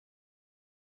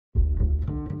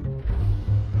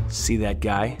See that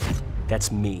guy?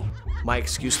 That's me. My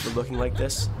excuse for looking like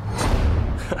this?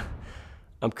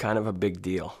 I'm kind of a big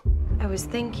deal. I was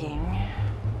thinking,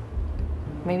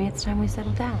 maybe it's time we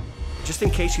settle down. Just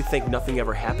in case you think nothing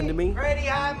ever happened to me. Freddy,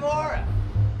 hi, Maura.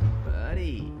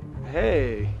 Buddy.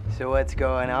 Hey. So what's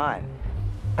going on?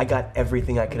 I got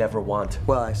everything I could ever want.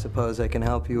 Well, I suppose I can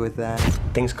help you with that.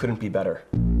 Things couldn't be better.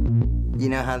 You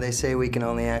know how they say we can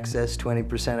only access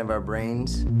 20% of our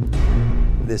brains?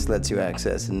 This lets you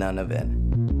access none of it.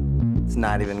 It's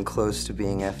not even close to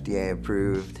being FDA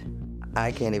approved.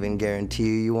 I can't even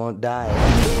guarantee you won't die.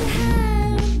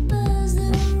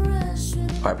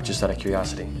 All right, but just out of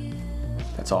curiosity.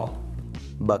 That's all.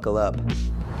 Buckle up.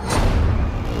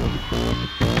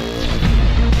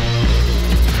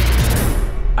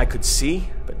 I could see,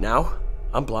 but now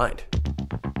I'm blind.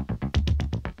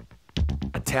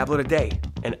 A tablet a day,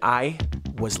 and I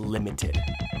was limited.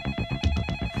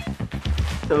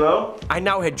 Hello? I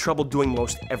now had trouble doing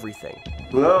most everything.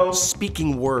 Hello?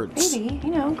 Speaking words. Maybe,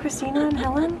 you know, Christina and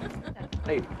Helen.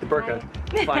 Hey, the burqa.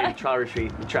 Fine, trial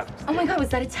retreat, the trap. Oh my God, was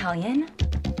that Italian?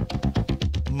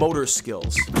 Motor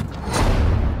skills.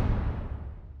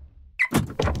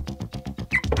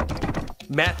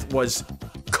 Math was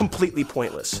completely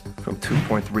pointless. From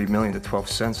 2.3 million to 12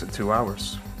 cents in 2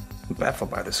 hours. I'm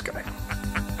baffled by this guy.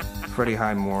 Freddy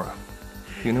Highmore,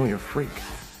 you know you're a freak.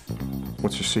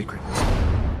 What's your secret?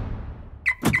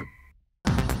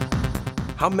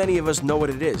 How many of us know what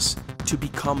it is to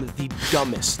become the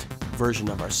dumbest version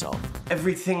of ourselves?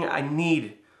 Everything I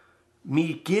need,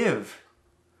 me give.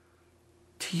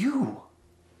 To you.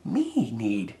 Me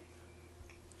need.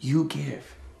 You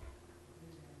give.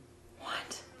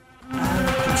 What?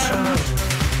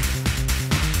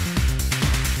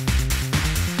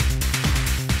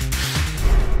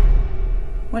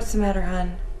 What's the matter,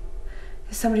 hon?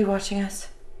 Is somebody watching us?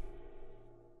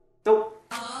 Nope.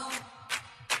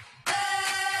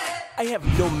 I have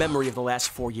no memory of the last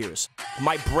 4 years.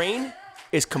 My brain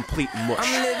is complete mush.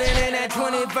 I'm living in that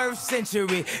 21st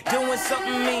century, doing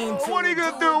something mean. What are you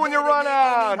gonna do when you run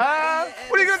out, huh?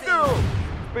 What are you gonna do?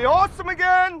 Be awesome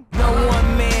again? No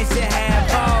one man should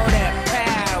have all that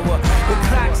power. The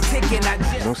clock's ticking, I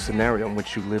just... No scenario in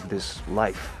which you live this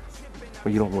life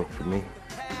where you don't work for me.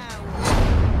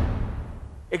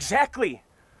 Exactly.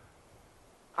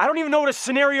 I don't even know what a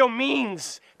scenario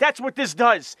means. That's what this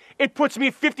does. It puts me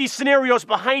 50 scenarios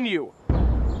behind you.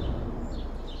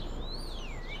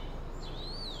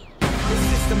 The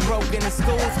system broken, the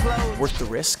school's closed. Worth the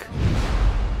risk?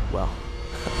 Well,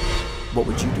 what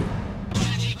would you do?